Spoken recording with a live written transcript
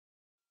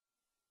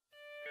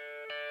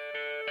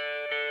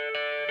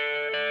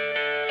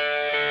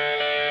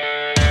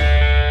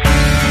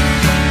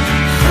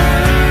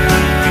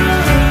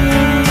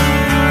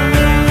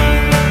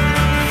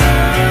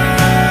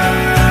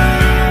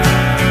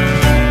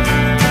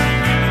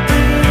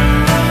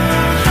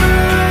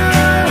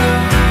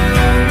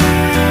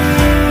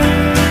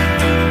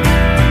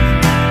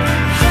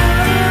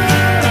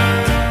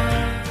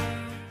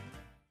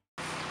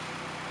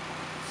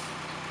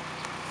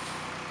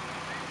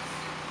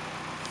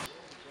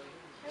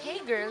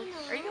girl,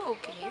 are you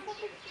okay?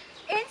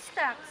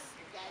 Instax.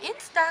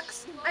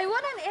 Instax? I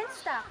want an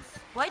Instax.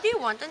 Why do you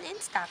want an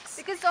Instax?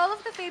 Because all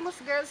of the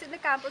famous girls in the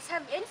campus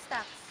have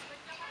Instax.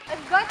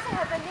 I've got to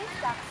have an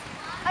Instax.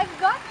 I've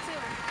got to.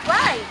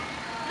 Why?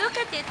 Look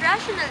at it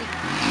rationally.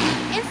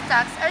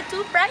 Instax are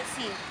too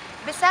pricey.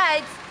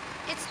 Besides,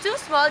 it's too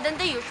small than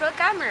the usual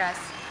cameras.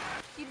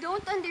 You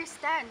don't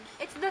understand.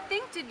 It's the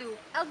thing to do.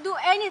 I'll do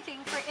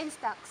anything for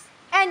Instax.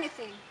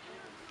 Anything.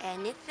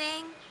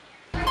 Anything?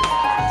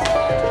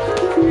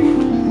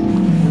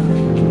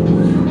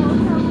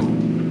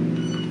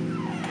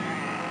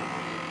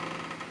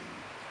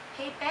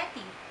 Hey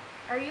Petey,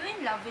 are you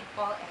in love with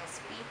Paul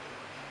Espy?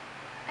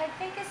 I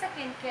think he's a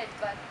kid,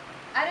 but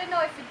I don't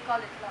know if you'd call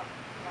it love.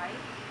 Why?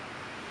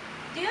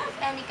 Do you have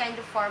any kind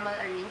of formal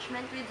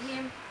arrangement with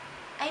him?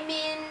 I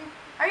mean,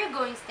 are you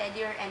going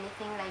steady or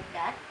anything like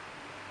that?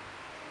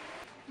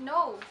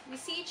 No, we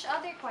see each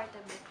other quite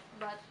a bit,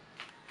 but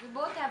we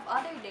both have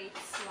other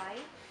dates. Why?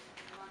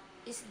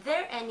 Is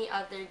there any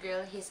other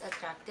girl he's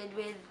attracted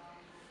with?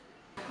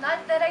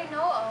 Not that I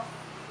know of.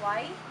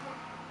 Why?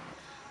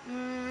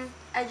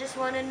 I just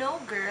wanna know,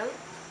 girl.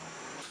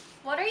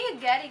 What are you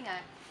getting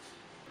at?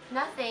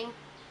 Nothing.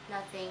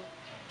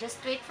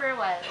 Just wait for a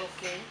while,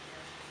 okay?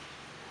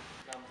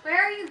 Where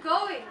are you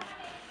going?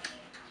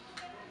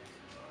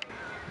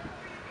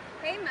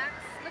 Hey Max,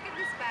 look at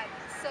this bag.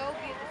 It's so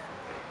beautiful.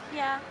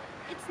 Yeah,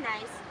 it's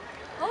nice.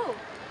 Oh,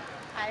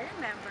 I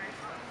remember.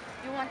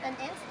 You want an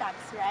Instax,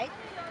 right?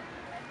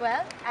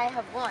 Well, I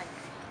have one.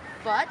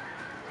 But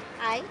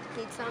I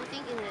need something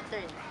in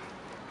return.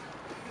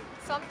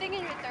 Something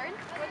in return?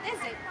 What is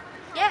it?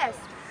 Yes,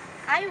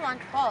 I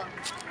want Paul.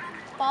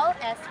 Paul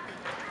Espy.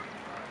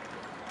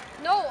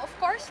 No, of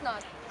course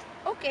not.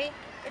 Okay,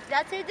 if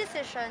that's your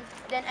decision,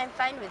 then I'm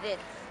fine with it.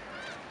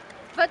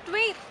 But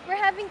wait, we're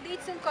having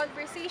dates and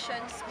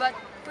conversations, but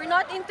we're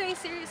not into a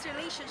serious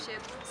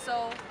relationship,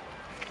 so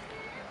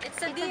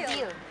it's a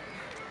deal.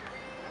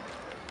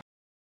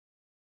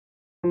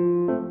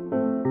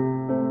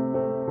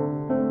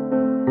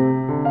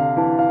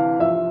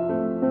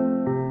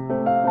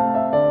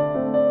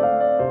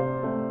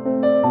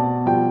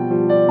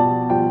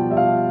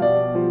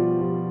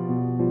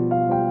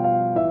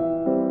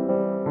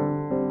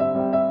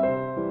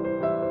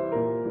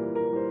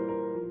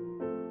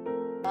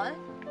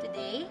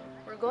 Today,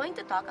 we're going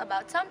to talk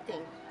about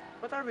something.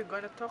 What are we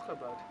going to talk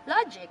about?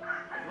 Logic.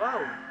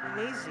 Wow,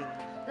 amazing.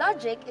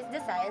 Logic is the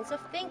science of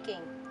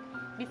thinking.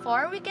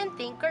 Before we can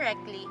think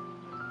correctly,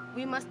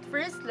 we must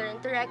first learn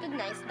to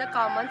recognize the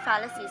common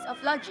fallacies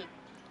of logic.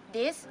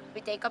 This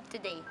we take up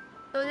today.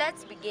 So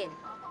let's begin.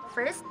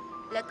 First,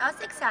 let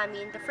us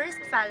examine the first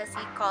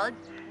fallacy called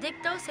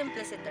dicto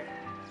simpliciter.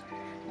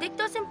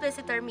 Dicto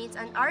simpliciter means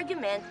an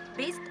argument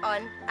based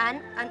on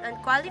an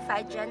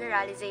unqualified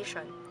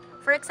generalization.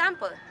 For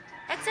example,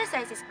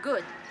 exercise is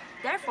good.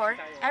 Therefore,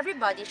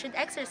 everybody should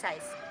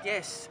exercise.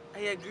 Yes,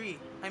 I agree.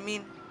 I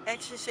mean,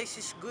 exercise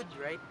is good,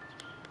 right?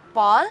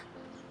 Paul,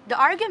 the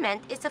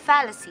argument is a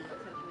fallacy.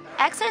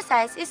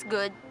 Exercise is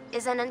good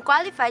is an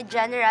unqualified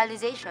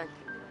generalization.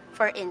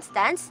 For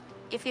instance,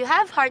 if you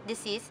have heart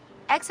disease,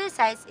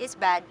 exercise is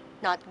bad,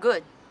 not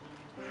good.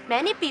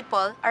 Many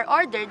people are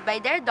ordered by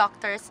their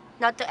doctors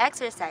not to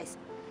exercise.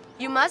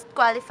 You must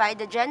qualify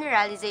the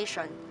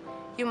generalization.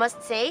 You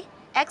must say,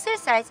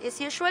 exercise is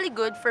usually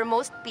good for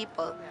most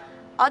people.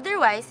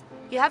 Otherwise,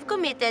 you have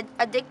committed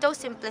a dicto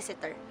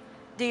simpliciter.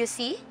 Do you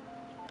see?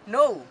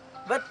 No,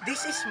 but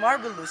this is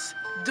marvelous.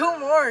 Do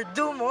more,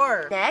 do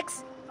more.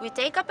 Next, we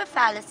take up a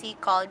fallacy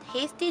called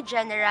hasty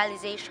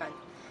generalization.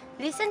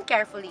 Listen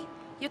carefully.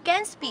 You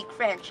can't speak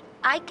French.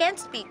 I can't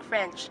speak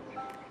French.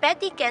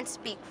 Petey can't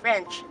speak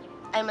French.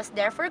 I must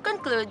therefore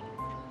conclude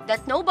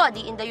that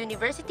nobody in the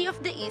University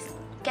of the East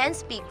can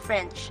speak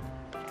French.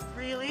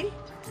 Really?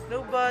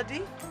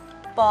 Nobody?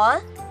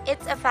 Paul,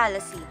 it's a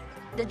fallacy.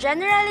 The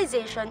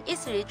generalization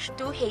is reached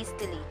too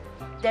hastily.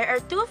 There are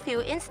too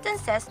few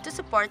instances to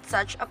support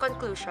such a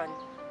conclusion.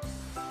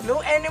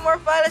 No any more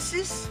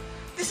fallacies?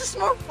 This is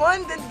more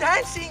fun than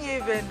dancing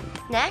even.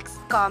 Next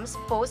comes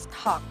post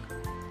hoc.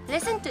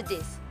 Listen to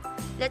this.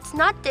 Let's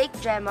not take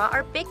Gemma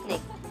or picnic.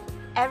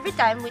 Every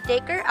time we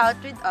take her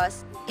out with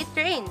us, it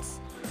rains.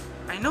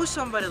 I know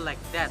somebody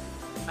like that.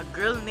 A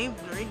girl named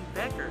Noreen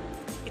Becker.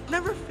 It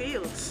never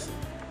fails.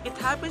 It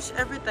happens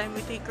every time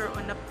we take her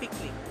on a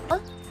picnic.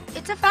 Well,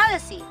 it's a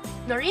fallacy.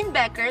 Noreen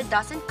Becker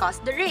doesn't cause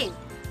the rain.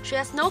 She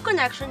has no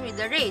connection with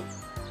the rain.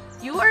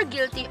 You are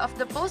guilty of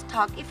the post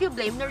hoc if you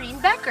blame Noreen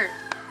Becker.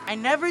 I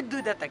never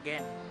do that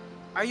again.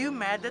 Are you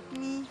mad at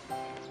me?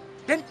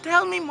 Then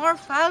tell me more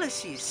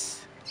fallacies.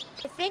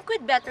 I think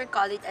we'd better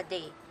call it a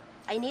day.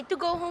 I need to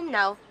go home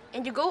now,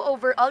 and you go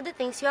over all the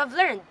things you have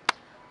learned.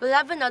 We'll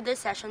have another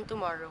session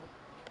tomorrow.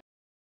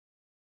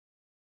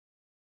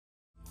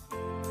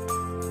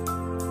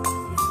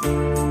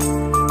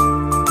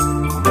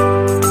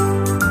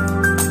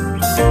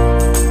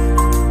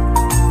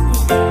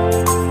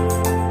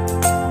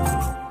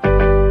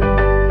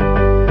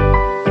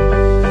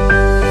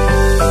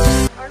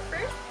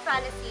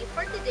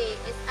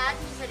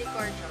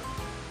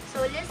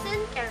 So listen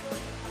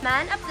carefully.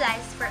 Man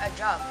applies for a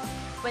job.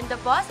 When the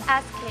boss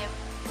asks him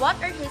what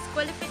are his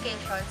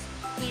qualifications,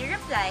 he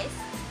replies,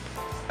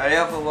 I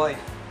have a wife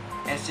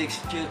and 6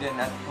 children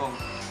at home.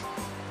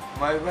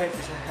 My wife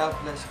is a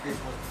helpless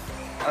cripple.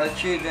 Our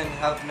children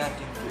have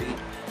nothing to eat,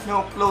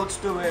 no clothes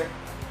to wear,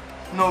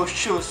 no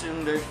shoes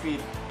in their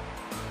feet.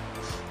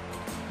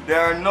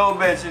 There are no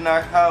beds in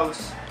our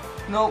house,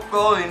 no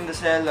coal in the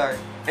cellar,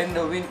 and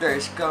the winter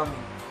is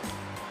coming.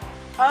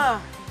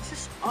 This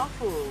is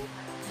awful.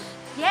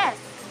 yes,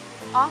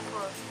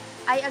 awful.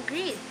 I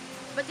agreed,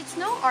 but it's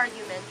no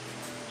argument.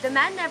 The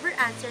man never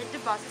answered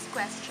the boss's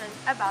question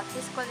about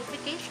his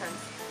qualifications.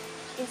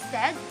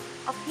 Instead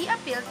of he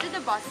appealed to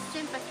the boss's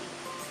sympathy,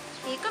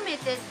 he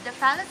committed the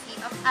fallacy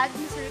of ad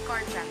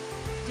misericordia.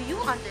 Do you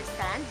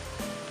understand?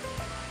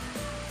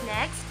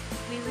 Next,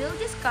 we will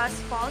discuss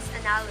false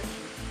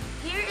analogy.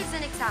 Here is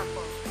an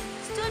example.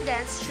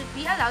 Students should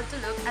be allowed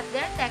to look at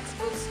their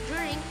textbooks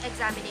during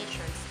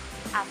examinations.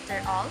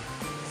 After all,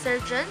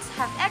 surgeons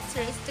have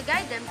x-rays to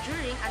guide them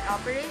during an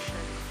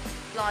operation.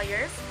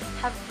 Lawyers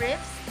have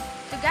briefs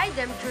to guide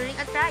them during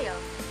a trial.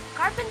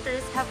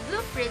 Carpenters have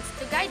blueprints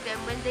to guide them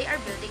when they are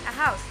building a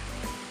house.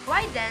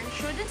 Why then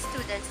shouldn't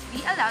students be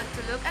allowed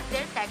to look at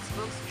their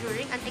textbooks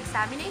during an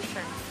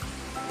examination?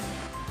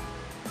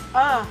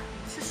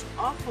 This is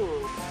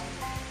awful.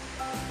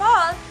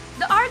 Paul,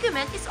 the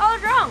argument is all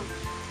wrong.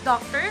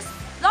 Doctors,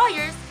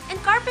 lawyers,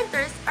 and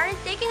carpenters aren't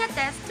taking a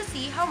test to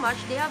see how much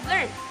they have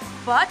learned,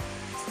 but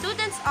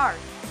students are.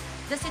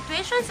 The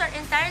situations are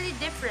entirely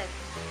different,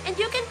 and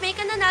you can make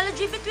an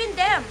analogy between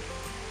them.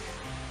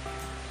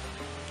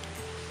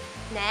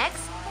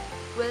 Next,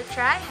 we'll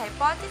try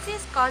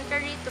hypothesis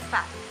contrary to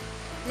fact.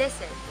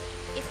 Listen,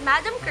 if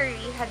Madame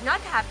Curie had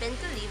not happened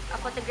to leave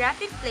a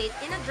photographic plate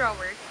in a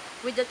drawer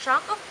with a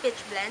chunk of pitch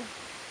blende,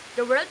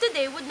 the world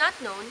today would not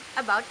know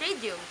about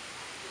radium.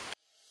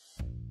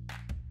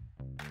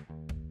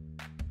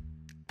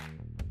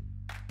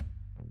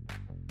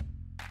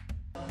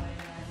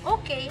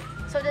 Okay,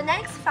 so the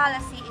next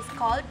fallacy is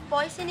called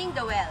poisoning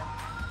the well.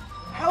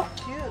 How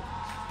cute.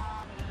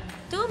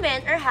 2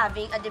 men are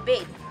having a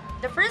debate.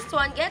 The first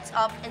one gets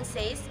up and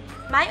says,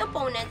 my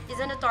opponent is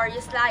a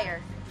notorious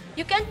liar.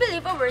 You can't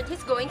believe a word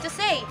he's going to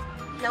say.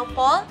 Now,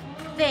 Paul,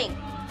 think.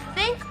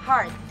 Think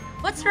hard.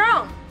 What's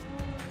wrong?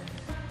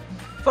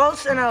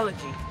 False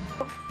analogy.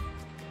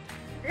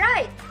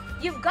 Right.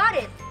 You've got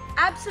it.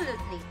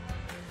 Absolutely.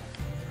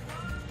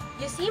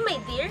 You see, my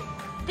dear,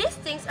 these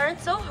things aren't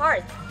so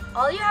hard.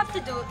 All you have to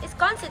do is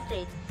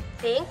concentrate,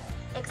 think,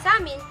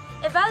 examine,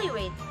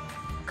 evaluate.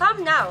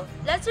 Come now,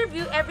 let's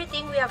review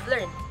everything we have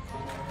learned.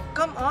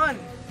 Come on,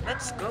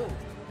 let's go.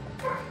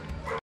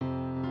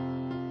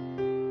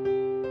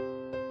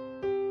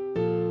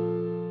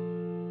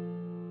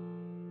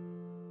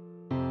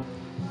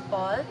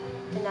 Paul,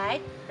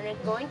 tonight we're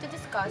going to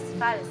discuss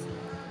fallacy.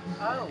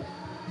 Oh,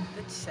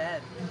 that's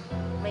sad.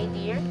 My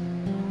dear,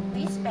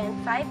 we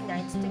spent 5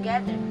 nights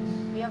together.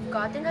 We have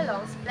gotten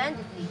along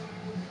splendidly.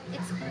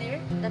 It's clear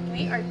that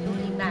we are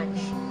truly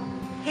matched.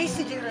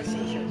 Hasty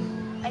generalization.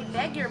 I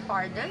beg your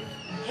pardon?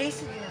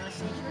 Hasty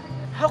generalization?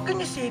 How can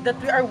you say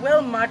that we are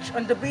well matched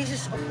on the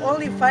basis of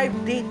only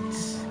 5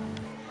 dates?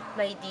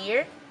 My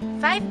dear,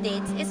 5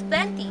 dates is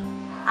plenty.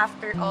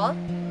 After all,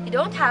 you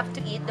don't have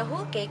to eat the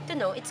whole cake to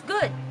know it's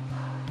good.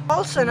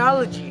 False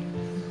analogy.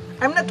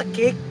 I'm not a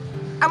cake,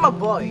 I'm a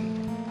boy.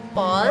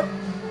 Paul,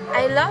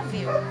 I love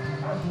you.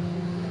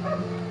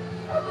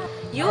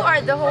 You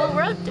are the whole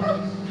world to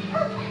me.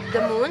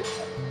 The moon,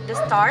 the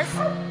stars,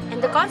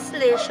 and the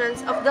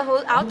constellations of the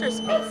whole outer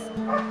space.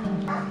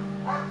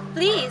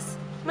 Please,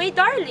 my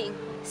darling,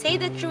 say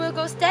that you will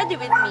go steady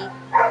with me.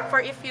 For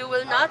if you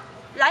will not,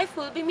 life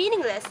will be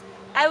meaningless.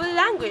 I will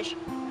languish.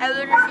 I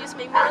will refuse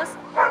my meals.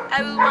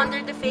 I will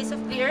wander the face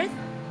of the earth,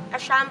 a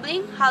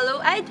shambling,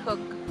 hollow-eyed hook.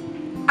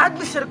 Ad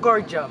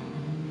misericordiam.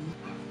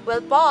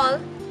 Well, Paul,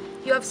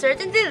 you have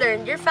certainly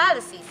learned your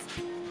fallacies.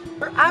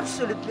 You're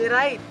absolutely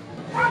right.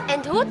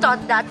 And who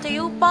taught that to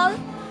you, Paul?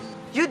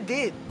 You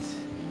did.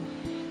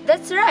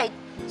 That's right.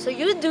 So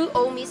you do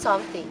owe me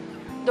something.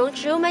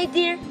 Don't you, my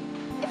dear?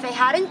 If I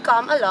hadn't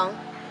come along,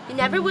 you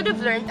never would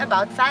have learned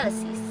about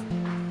fallacies.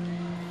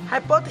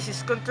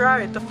 Hypothesis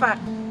contrary to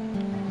fact.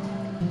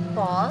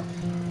 Paul,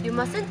 you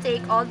mustn't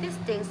take all these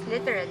things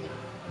literally.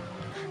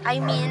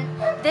 I mean,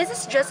 this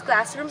is just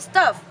classroom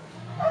stuff.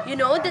 You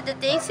know that the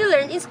things you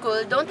learn in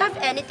school don't have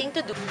anything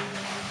to do.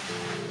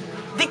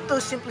 Dicto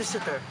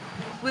simpliciter.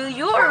 Will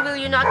you or will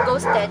you not go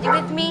steady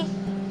with me?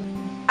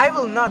 I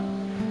will not.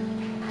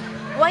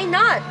 Why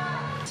not?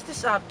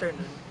 This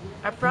afternoon,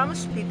 I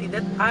promised Petey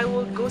that I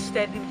will go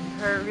steady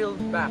with her real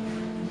back.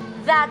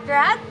 That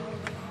rat?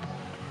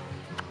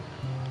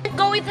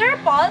 Go with her,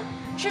 Paul.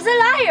 She's a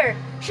liar.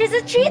 She's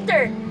a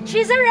cheater.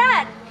 She's a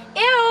rat.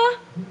 Ew.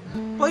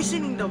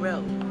 Poisoning the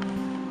well.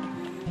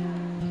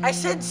 I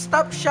said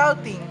stop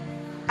shouting.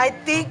 I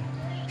think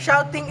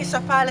shouting is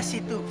a fallacy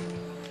too.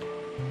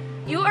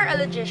 You are a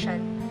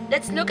logician.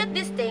 Let's look at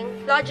this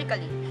thing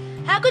logically.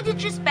 How could you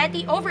choose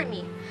Petey over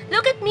me?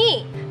 Look at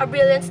me, a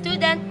brilliant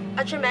student,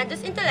 a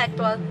tremendous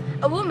intellectual,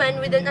 a woman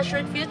with an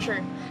assured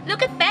future.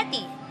 Look at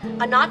Petey,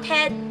 a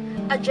knothead,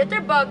 a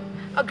jitterbug,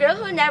 a girl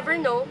who'll never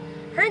know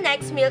her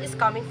next meal is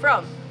coming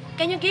from.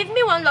 Can you give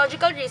me one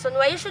logical reason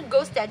why you should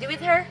go steady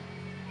with her?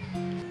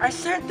 I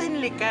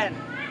certainly can.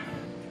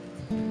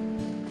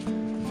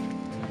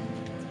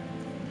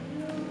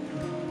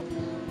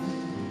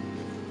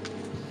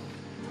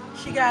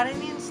 She got it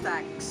in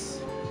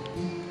stacks.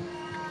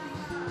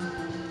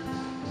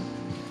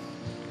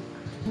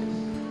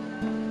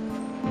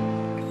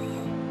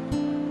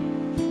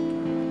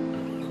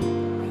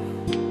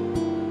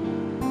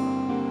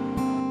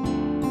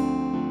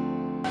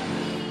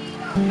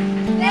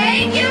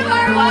 Thank you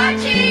for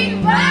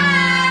watching.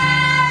 Bye!